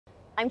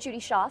I'm Judy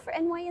Shaw for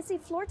NYSE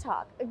Floor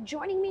Talk.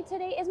 Joining me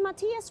today is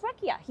Matias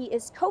Recchia. He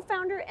is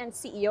co-founder and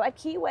CEO at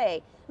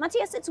Keyway.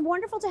 Matias, it's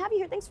wonderful to have you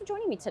here. Thanks for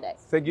joining me today.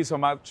 Thank you so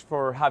much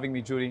for having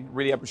me, Judy.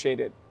 Really appreciate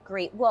it.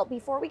 Great. Well,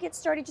 before we get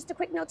started, just a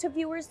quick note to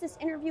viewers. This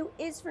interview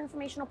is for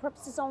informational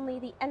purposes only.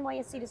 The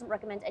NYSE doesn't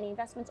recommend any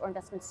investments or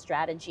investment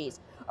strategies.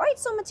 All right,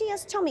 so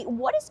Matias, tell me,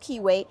 what is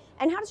Keyway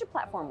and how does your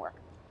platform work?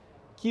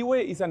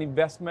 Keyway is an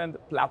investment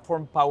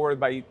platform powered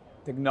by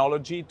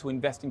technology to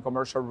invest in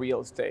commercial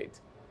real estate.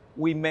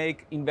 We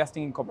make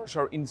investing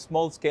in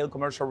small-scale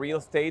commercial real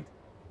estate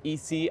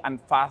easy and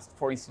fast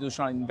for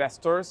institutional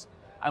investors,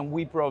 and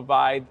we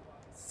provide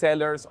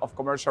sellers of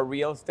commercial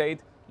real estate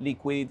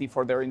liquidity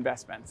for their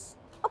investments.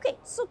 Okay,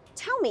 so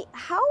tell me,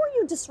 how are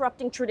you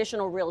disrupting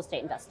traditional real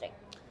estate investing?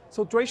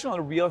 So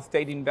traditional real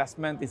estate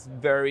investment is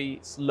very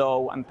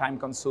slow and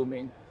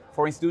time-consuming.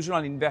 For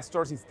institutional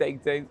investors,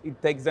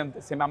 it takes them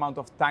the same amount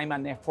of time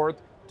and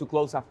effort to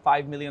close a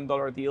 $5 million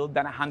deal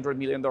than a $100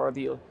 million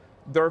deal.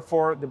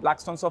 Therefore, the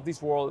Blackstones of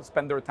this world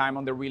spend their time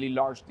on the really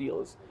large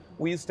deals.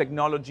 We use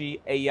technology,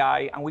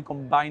 AI, and we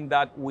combine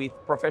that with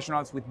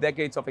professionals with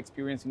decades of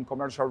experience in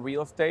commercial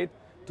real estate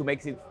to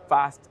make it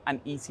fast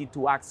and easy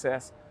to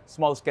access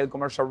small-scale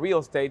commercial real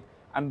estate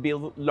and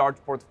build large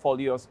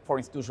portfolios for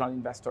institutional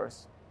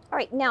investors. All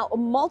right, now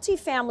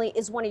multifamily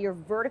is one of your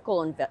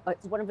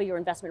your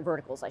investment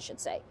verticals, I should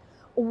say.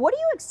 What are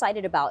you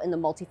excited about in the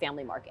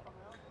multifamily market?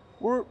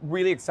 We're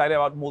really excited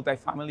about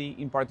multifamily,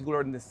 in particular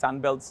in the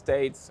Sunbelt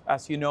states.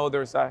 As you know,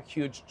 there's a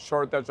huge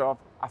shortage of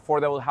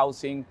affordable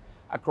housing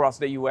across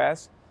the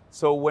US.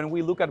 So when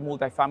we look at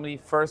multifamily,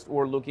 first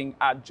we're looking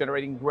at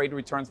generating great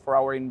returns for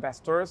our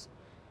investors,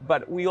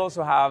 but we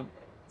also have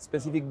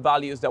specific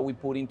values that we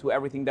put into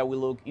everything that we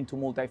look into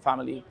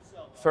multifamily.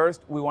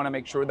 First, we want to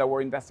make sure that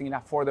we're investing in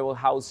affordable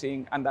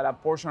housing and that a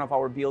portion of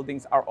our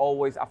buildings are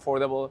always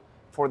affordable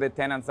for the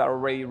tenants that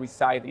already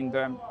reside in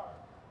them.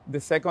 The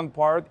second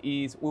part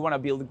is we want to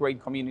build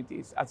great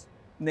communities. As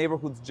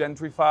neighborhoods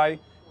gentrify,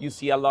 you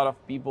see a lot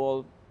of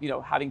people,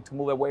 having to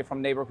move away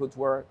from neighborhoods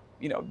where,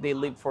 they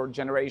lived for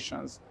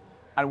generations.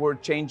 And we're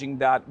changing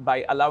that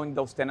by allowing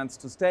those tenants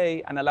to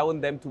stay and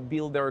allowing them to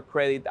build their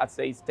credit as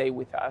they stay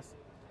with us.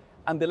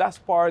 And the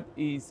last part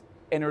is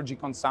energy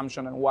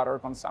consumption and water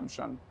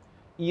consumption.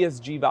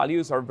 ESG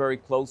values are very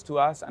close to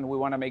us, and we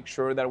want to make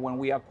sure that when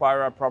we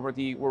acquire a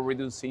property, we're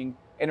reducing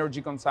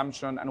energy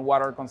consumption and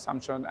water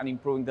consumption and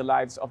improving the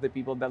lives of the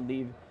people that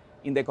live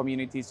in the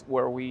communities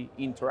where we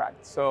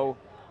interact. So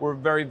we're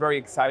very, very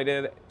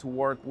excited to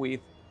work with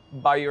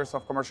buyers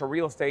of commercial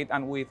real estate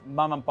and with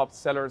mom and pop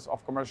sellers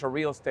of commercial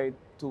real estate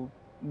to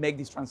make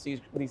these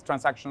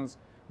transactions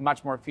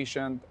much more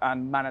efficient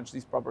and manage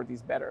these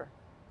properties better.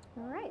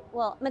 All right.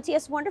 Well,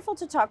 Matias, wonderful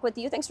to talk with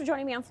you. Thanks for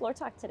joining me on Floor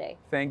Talk today.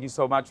 Thank you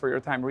so much for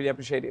your time. Really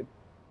appreciate it.